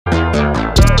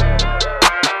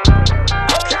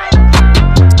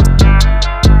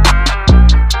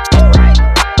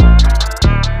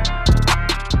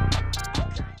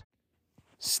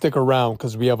Stick around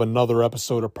because we have another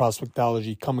episode of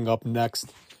Prospectology coming up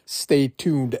next. Stay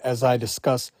tuned as I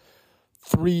discuss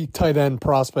 3 tight end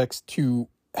prospects to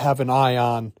have an eye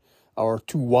on or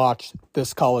to watch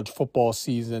this college football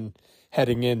season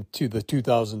heading into the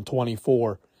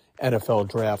 2024 NFL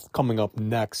Draft coming up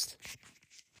next.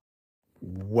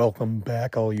 Welcome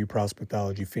back, all you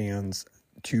Prospectology fans,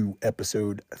 to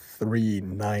episode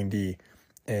 390.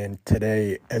 And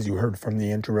today, as you heard from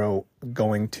the intro,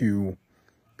 going to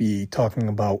be talking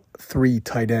about 3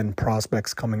 tight end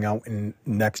prospects coming out in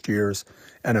next year's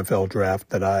NFL Draft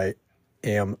that I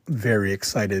am very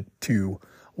excited to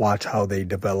watch how they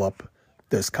develop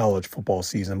this college football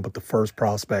season. But the first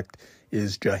prospect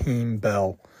is Jaheim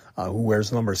Bell, who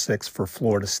wears number 6 for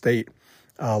Florida State,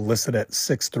 listed at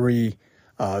 6'3",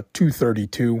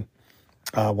 232.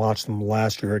 Watched him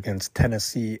last year against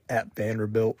Tennessee, at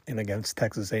Vanderbilt, and against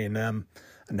Texas A&M.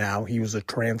 Now he was a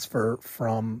transfer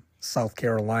from South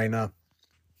Carolina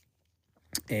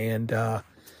and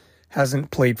hasn't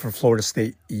played for Florida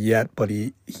State yet, but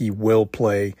he will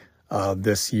play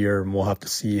this year, and we'll have to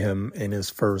see him in his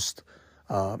first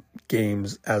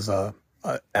games as a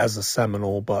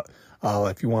Seminole. But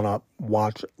if you want to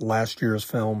watch last year's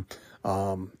film,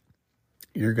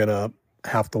 you're gonna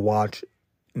have to watch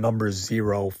number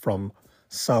 0 from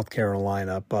South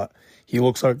Carolina. But he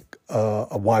looks like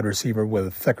a wide receiver with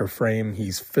a thicker frame.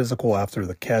 He's physical after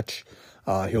the catch.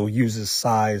 He'll use his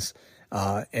size,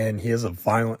 and he has a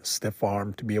violent stiff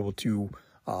arm to be able to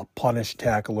punish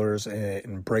tacklers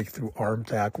and break through arm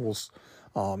tackles.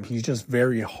 He's just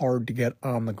very hard to get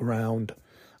on the ground.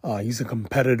 He's a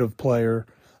competitive player.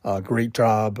 Great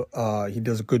job. He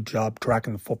does a good job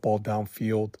tracking the football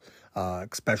downfield,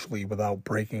 especially without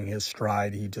breaking his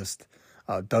stride. He just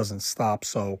doesn't stop,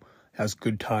 so has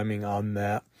good timing on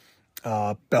that.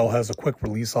 Bell has a quick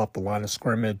release off the line of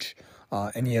scrimmage,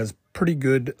 and he has pretty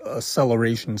good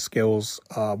acceleration skills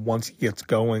once he gets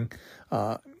going.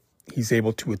 He's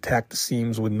able to attack the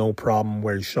seams with no problem,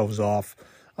 where he shows off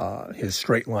his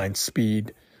straight line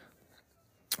speed.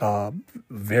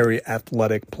 Very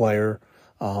athletic player.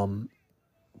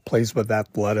 Plays with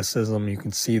athleticism. You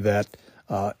can see that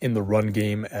in the run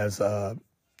game as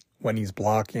when he's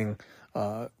blocking.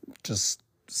 Just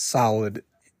solid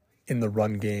in the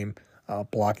run game,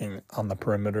 blocking on the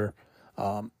perimeter.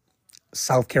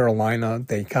 South Carolina,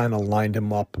 they kind of lined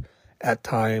him up at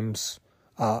times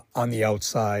on the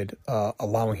outside,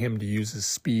 allowing him to use his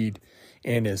speed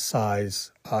and his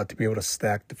size to be able to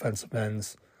stack defensive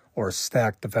ends or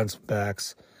stack defensive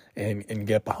backs and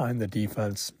get behind the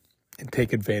defense and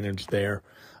take advantage there.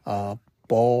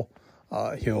 He'll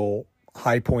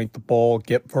high point the ball,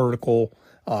 get vertical,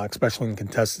 especially in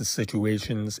contested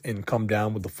situations, and come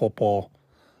down with the football.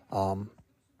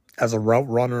 As a route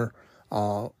runner,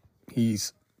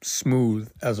 he's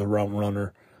smooth as a route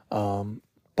runner,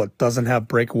 but doesn't have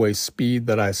breakaway speed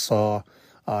that I saw.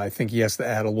 I think he has to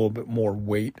add a little bit more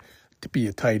weight to be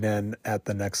a tight end at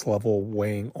the next level,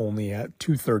 weighing only at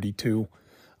 232.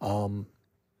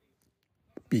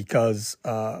 Because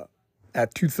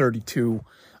at 232,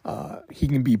 he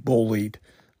can be bullied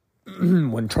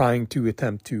when trying to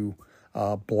attempt to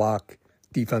block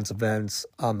defensive ends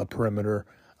on the perimeter.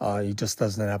 He just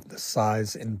doesn't have the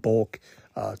size and bulk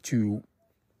to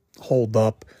hold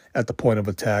up at the point of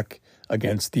attack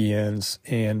against the ends.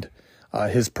 And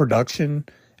his production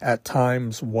at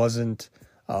times wasn't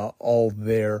all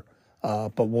there,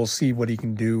 but we'll see what he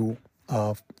can do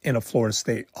in a Florida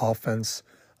State offense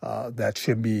that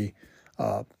should be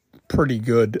pretty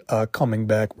good coming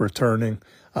back, returning.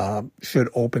 Should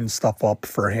open stuff up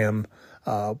for him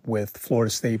with Florida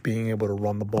State being able to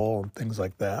run the ball and things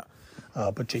like that.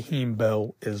 But Jaheim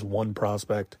Bell is one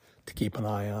prospect to keep an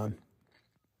eye on.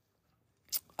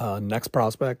 Next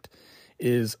prospect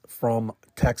is from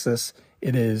Texas.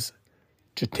 It is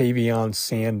Ja'Tavion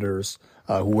Sanders,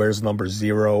 who wears number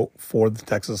 0 for the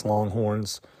Texas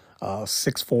Longhorns.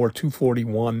 6'4",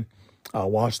 241.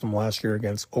 Watched him last year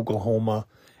against Oklahoma,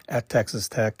 at Texas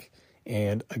Tech,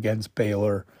 and against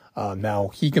Baylor. Now,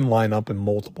 he can line up in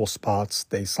multiple spots.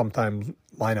 They sometimes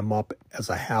line him up as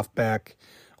a halfback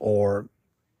or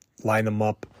line him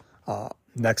up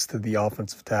next to the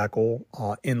offensive tackle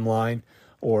in line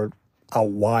or out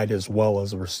wide as well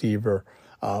as a receiver.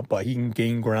 But he can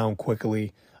gain ground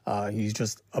quickly. He's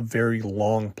just a very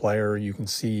long player. You can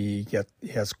see he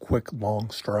has quick,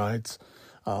 long strides.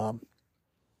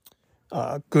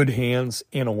 Good hands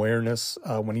and awareness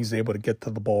when he's able to get to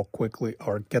the ball quickly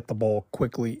or get the ball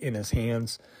quickly in his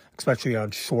hands, especially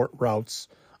on short routes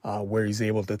where he's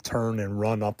able to turn and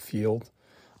run upfield.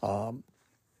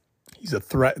 He's a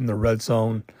threat in the red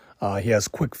zone. He has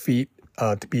quick feet,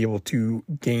 to be able to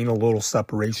gain a little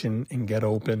separation and get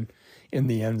open in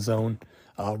the end zone.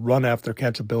 Run after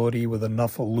catch ability with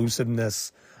enough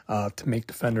elusiveness to make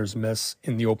defenders miss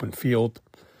in the open field.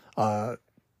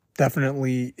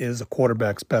 Definitely is a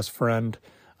quarterback's best friend.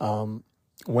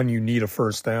 When you need a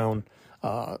first down,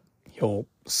 he'll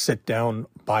sit down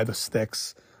by the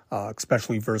sticks,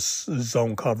 especially versus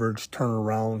zone coverage, turn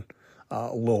around,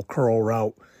 a little curl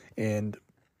route, and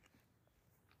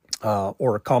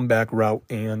or a comeback route,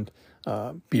 and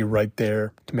be right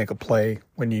there to make a play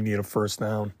when you need a first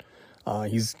down.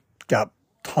 He's got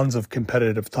tons of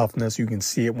competitive toughness. You can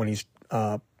see it when he's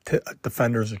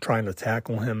defenders are trying to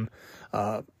tackle him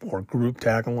or group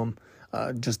tackle him.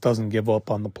 Just doesn't give up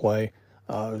on the play.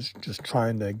 Just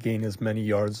trying to gain as many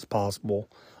yards as possible.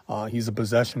 He's a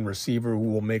possession receiver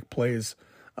who will make plays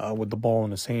with the ball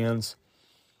in his hands.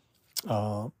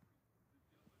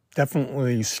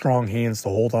 Definitely strong hands to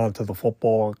hold on to the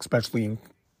football, especially in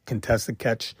contested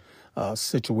catch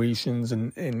situations,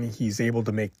 and he's able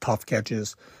to make tough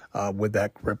catches with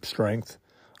that grip strength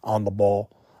on the ball.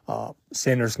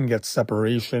 Sanders can get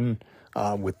separation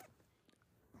with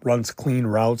runs clean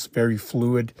routes, very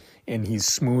fluid, and he's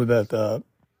smooth at the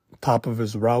top of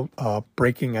his route,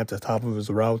 breaking at the top of his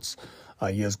routes.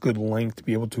 He has good length to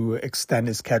be able to extend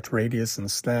his catch radius and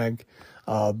snag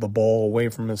the ball away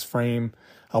from his frame.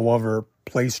 However,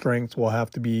 play strength will have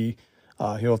to be,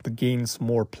 he'll have to gain some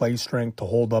more play strength to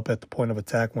hold up at the point of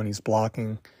attack when he's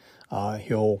blocking.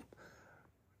 Because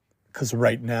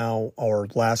right now, or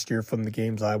last year from the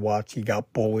games I watched, he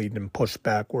got bullied and pushed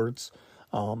backwards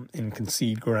and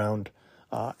concede ground.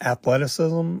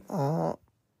 Athleticism,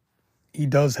 he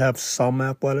does have some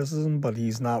athleticism, but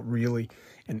he's not really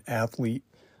an athlete,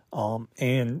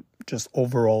 and just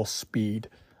overall speed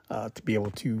to be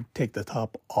able to take the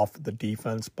top off of the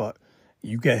defense. But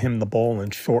you get him the ball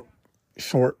in short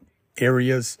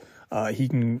areas, he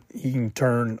can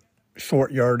turn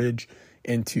short yardage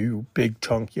into big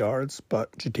chunk yards.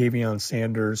 But Ja'Tavion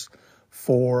Sanders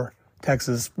for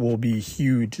Texas will be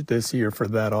huge this year for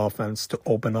that offense to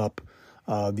open up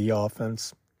the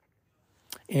offense.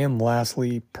 And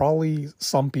lastly, probably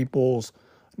some people's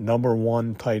number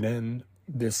one tight end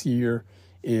this year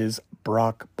is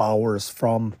Brock Bowers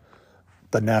from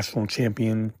the national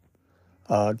champion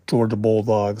Georgia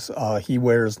Bulldogs. He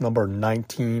wears number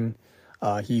 19.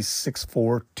 He's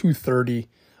 6'4", 230.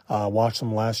 Watched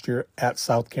him last year at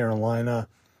South Carolina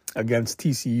against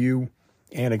TCU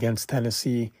and against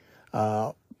Tennessee.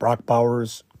 Brock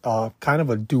Bowers, kind of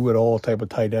a do-it-all type of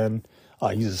tight end.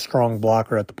 He's a strong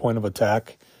blocker at the point of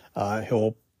attack.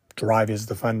 He'll drive his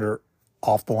defender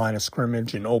off the line of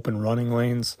scrimmage in open running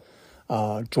lanes.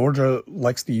 Georgia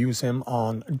likes to use him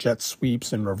on jet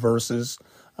sweeps and reverses,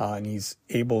 and he's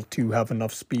able to have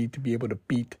enough speed to be able to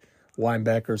beat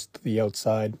linebackers to the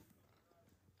outside.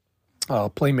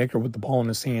 Playmaker with the ball in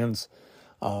his hands.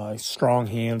 Strong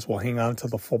hands, will hang on to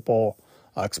the football,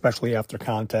 especially after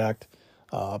contact.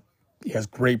 He has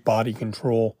great body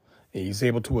control. He's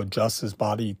able to adjust his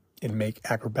body and make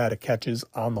acrobatic catches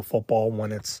on the football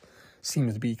when it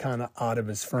seems to be kind of out of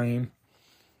his frame.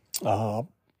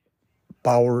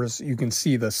 Bowers, you can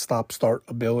see the stop-start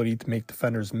ability to make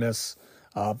defenders miss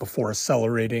before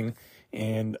accelerating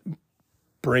and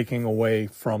breaking away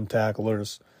from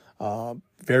tacklers.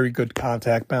 Very good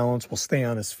contact balance, will stay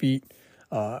on his feet,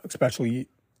 especially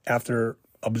after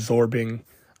absorbing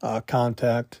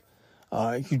contact.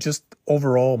 He just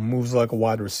overall moves like a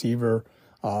wide receiver.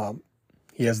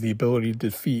 He has the ability to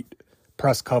defeat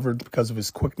press coverage because of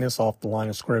his quickness off the line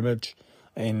of scrimmage,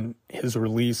 and his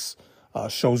release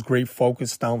shows great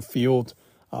focus downfield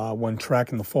when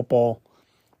tracking the football.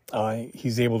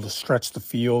 He's able to stretch the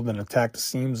field and attack the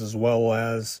seams, as well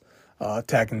as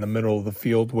attacking the middle of the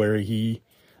field, where he,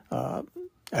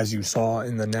 as you saw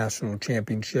in the national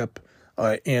championship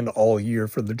and all year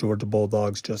for the Georgia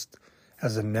Bulldogs, just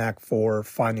has a knack for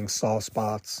finding soft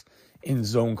spots in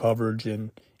zone coverage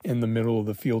and in the middle of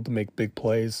the field to make big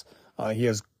plays. He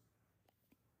has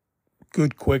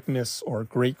good quickness, or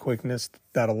great quickness,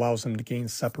 that allows him to gain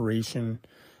separation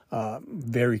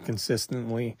very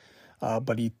consistently.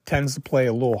 But he tends to play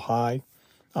a little high,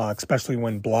 especially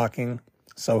when blocking,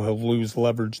 so he'll lose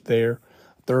leverage there.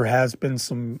 There has been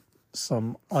some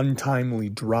untimely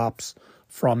drops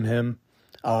from him,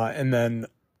 and then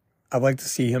I'd like to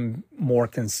see him more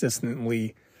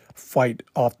consistently fight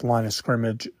off the line of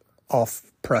scrimmage,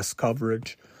 off press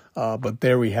coverage. But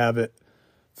there we have it.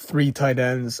 3 tight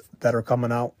ends that are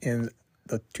coming out in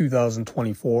the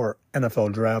 2024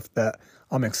 NFL draft that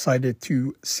I'm excited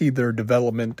to see their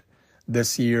development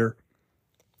this year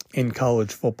in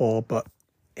college football. But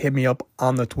hit me up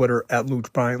on the Twitter at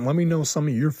Luch Bryant. Let me know some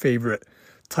of your favorite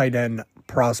tight end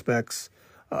prospects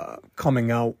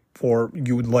coming out or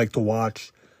you would like to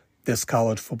watch this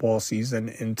college football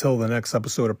season. Until the next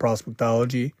episode of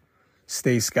Prospectology,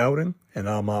 stay scouting, and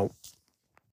I'm out.